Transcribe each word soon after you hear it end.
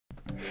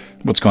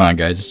What's going on,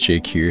 guys? It's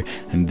Jake here.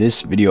 In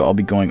this video I'll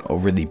be going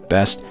over the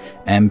best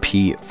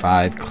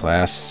MP5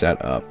 class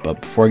setup.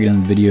 But before I get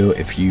into the video,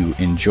 if you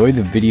enjoy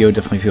the video,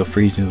 definitely feel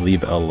free to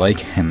leave a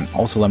like and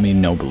also let me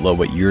know below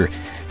what your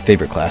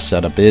favorite class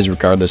setup is,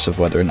 regardless of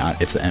whether or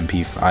not it's the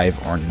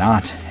MP5 or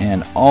not.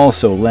 And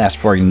also, last,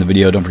 before I get into the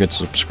video, don't forget to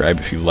subscribe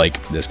if you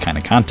like this kind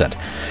of content.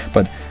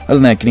 But other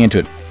than that, getting into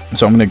it.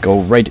 So I'm going to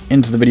go right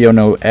into the video.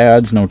 No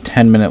ads, no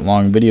 10-minute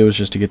long videos,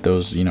 just to get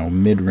those,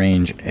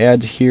 mid-range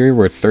ads here.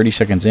 We're 30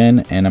 seconds in,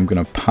 and I'm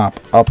going to pop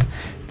up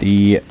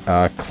the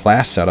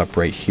class setup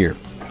right here.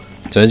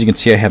 So as you can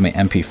see, I have my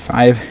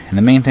MP5, and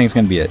the main thing is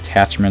going to be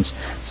attachments.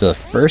 So the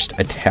first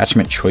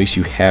attachment choice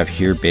you have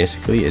here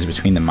basically is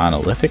between the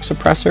monolithic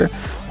suppressor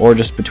or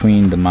just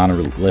between the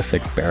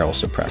monolithic barrel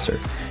suppressor.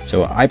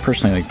 So I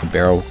personally like the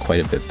barrel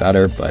quite a bit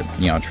better, but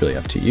it's really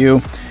up to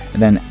you.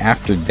 And then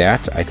after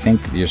that, I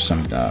think there's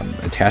some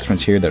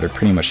attachments here that are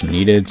pretty much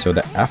needed. So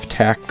the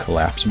F-Tac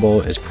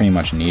collapsible is pretty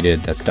much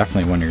needed. That's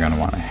definitely one you're going to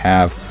want to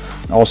have.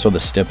 Also the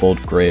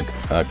stippled grip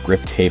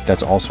tape,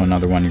 that's also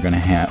another one you're going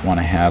to want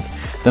to have.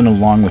 Then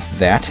along with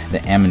that,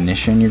 the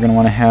ammunition you're going to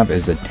want to have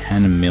is the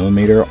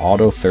 10mm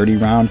auto 30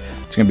 round.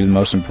 It's going to be the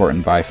most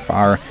important by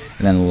far.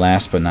 And then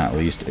last but not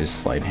least is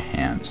sleight of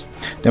hands.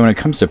 Then when it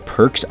comes to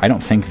perks, I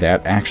don't think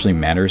that actually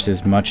matters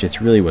as much.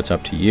 It's really what's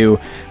up to you.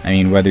 I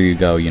mean, whether you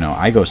go,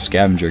 I go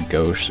scavenger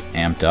ghost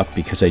amped up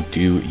because I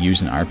do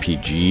use an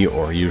RPG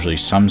or usually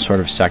some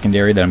sort of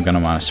secondary that I'm going to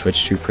want to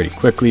switch to pretty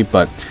quickly,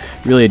 but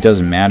really it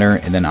doesn't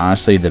matter. And then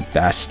honestly, the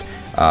best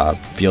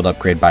field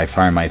upgrade by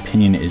far, in my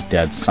opinion, is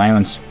Dead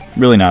Silence.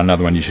 Really not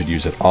another one you should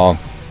use at all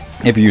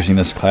if you're using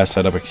this class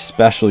setup,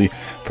 especially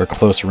for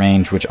close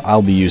range, which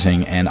I'll be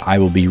using, and I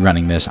will be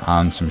running this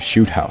on some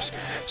shoot house.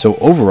 So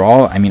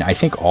overall, I mean, I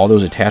think all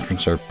those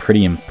attachments are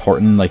pretty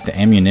important, like the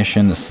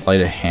ammunition, the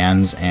sleight of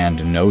hands,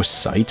 and no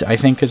sight I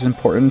think is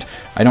important.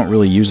 I don't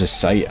really use a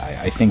sight.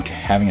 I think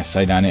having a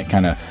sight on it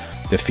kind of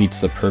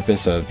defeats the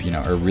purpose of,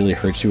 or really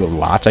hurts you a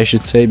lot, I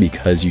should say,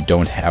 because you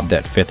don't have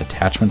that fifth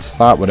attachment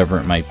slot, whatever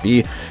it might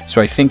be. So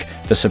I think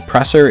the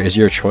suppressor is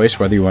your choice,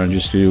 whether you want to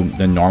just do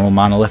the normal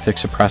monolithic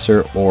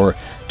suppressor or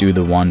do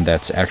the one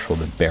that's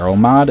the barrel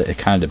mod. It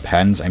kind of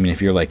depends. I mean, if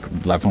you're like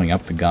leveling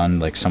up the gun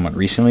like somewhat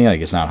recently,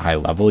 like it's not high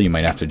level, you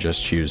might have to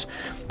just choose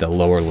the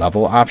lower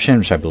level option,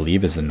 which I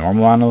believe is the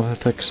normal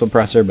monolithic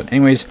suppressor. But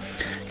anyways,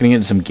 gonna get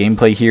into some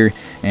gameplay here,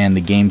 and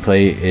the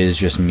gameplay is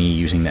just me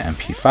using the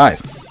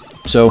MP5.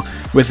 So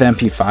with the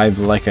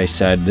MP5, like I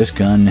said, this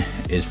gun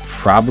is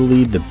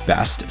probably the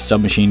best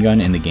submachine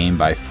gun in the game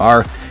by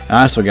far. And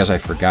I also guess I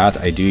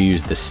forgot, I do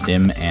use the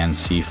Stim and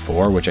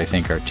C4, which I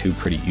think are two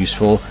pretty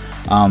useful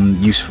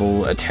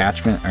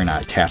attachment, or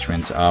not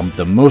attachments,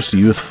 the most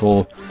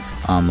useful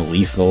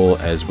lethal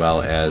as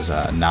well as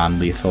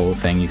non-lethal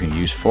thing you can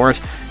use for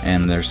it.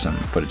 And there's some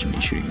footage of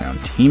me shooting my own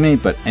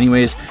teammate, but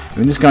anyways, I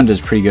mean, this gun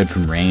does pretty good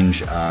from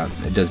range.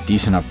 It does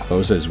decent up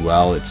close as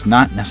well. It's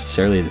not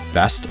necessarily the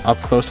best up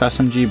close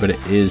SMG, but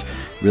it is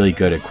really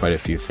good at quite a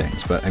few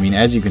things. But I mean,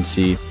 as you can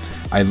see,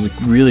 I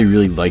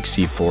really like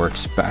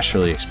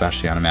C4,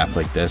 especially on a map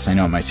like this. I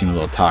know it might seem a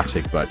little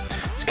toxic, but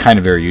it's kind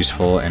of very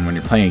useful. And when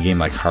you're playing a game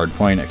like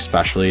Hardpoint,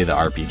 especially the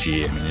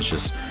RPG, I mean, it's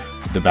just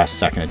the best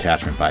second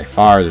attachment by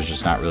far. There's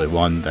just not really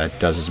one that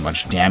does as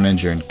much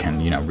damage or can,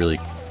 really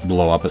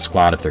blow up a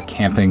squad if they're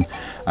camping.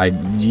 I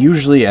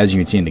usually, as you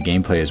can see in the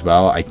gameplay as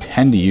well, I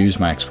tend to use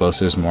my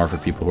explosives more for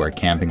people who are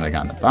camping like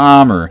on the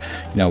bomb or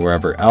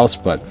wherever else.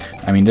 But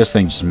I mean, this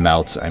thing just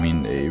melts. I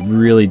mean, it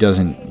really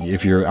doesn't,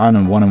 if you're on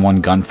a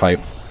one-on-one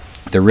gunfight,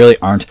 there really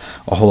aren't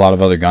a whole lot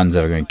of other guns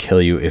that are going to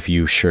kill you if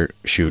you shoot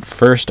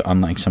first,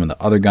 unlike some of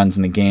the other guns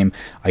in the game.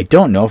 I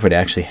don't know if it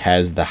actually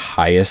has the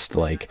highest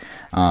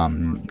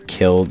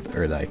kill,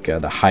 or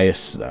the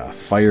highest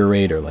fire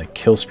rate or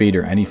kill speed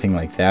or anything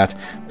like that,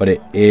 but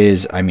it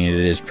is, I mean,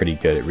 it is pretty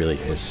good. It really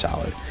is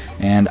solid.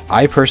 And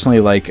I personally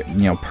like,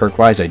 perk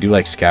wise, I do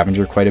like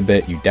scavenger quite a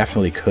bit. You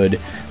definitely could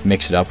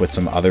mix it up with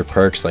some other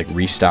perks, like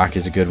restock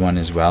is a good one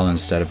as well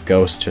instead of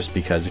ghost, just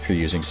because if you're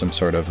using some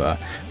sort of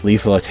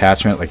lethal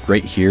attachment, like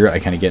right here, I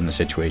kind of get in a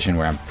situation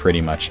where I'm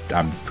pretty much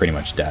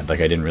dead.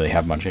 Like I didn't really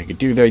have much I could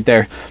do right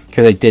there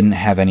because I didn't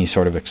have any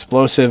sort of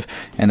explosive,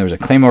 and there was a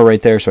claymore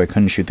right there, so I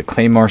couldn't shoot the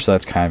claymore, so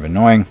that's kind of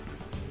annoying.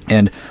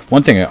 And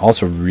one thing I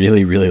also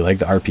really like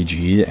the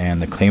RPG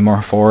and the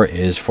Claymore for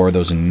is for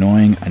those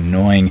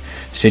annoying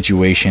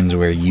situations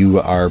where you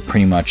are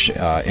pretty much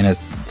in a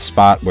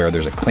spot where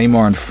there's a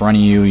Claymore in front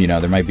of you,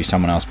 there might be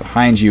someone else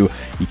behind you,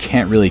 you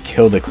can't really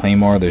kill the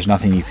Claymore, there's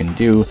nothing you can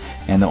do,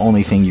 and the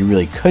only thing you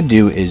really could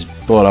do is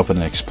blow it up with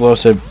an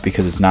explosive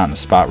because it's not in a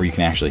spot where you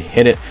can actually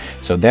hit it.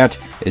 So that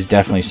is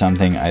definitely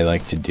something I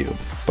like to do.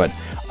 But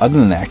other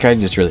than that,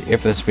 guys, it's really it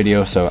for this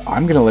video. So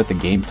I'm going to let the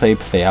gameplay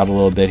play out a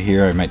little bit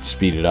here. I might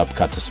speed it up,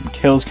 cut to some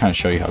kills, kind of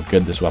show you how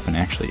good this weapon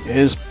actually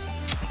is.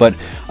 But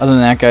other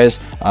than that, guys,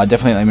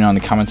 definitely let me know in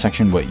the comment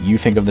section what you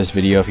think of this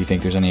video. If you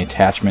think there's any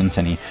attachments,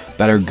 any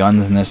better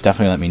guns than this,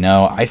 definitely let me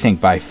know. I think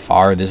by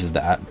far this is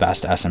the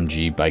best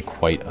SMG by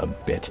quite a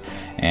bit.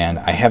 And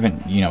I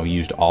haven't,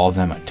 used all of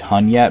them a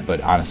ton yet,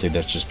 but honestly,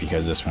 that's just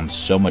because this one's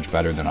so much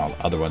better than all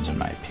the other ones in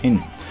my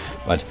opinion.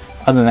 But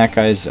other than that,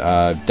 guys,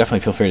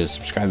 definitely feel free to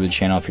subscribe to the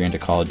channel if you're into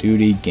Call of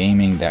Duty,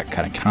 gaming, that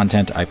kind of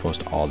content. I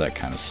post all that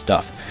kind of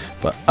stuff.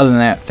 But other than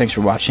that, thanks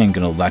for watching.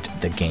 Gonna let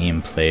the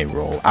gameplay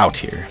roll out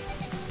here.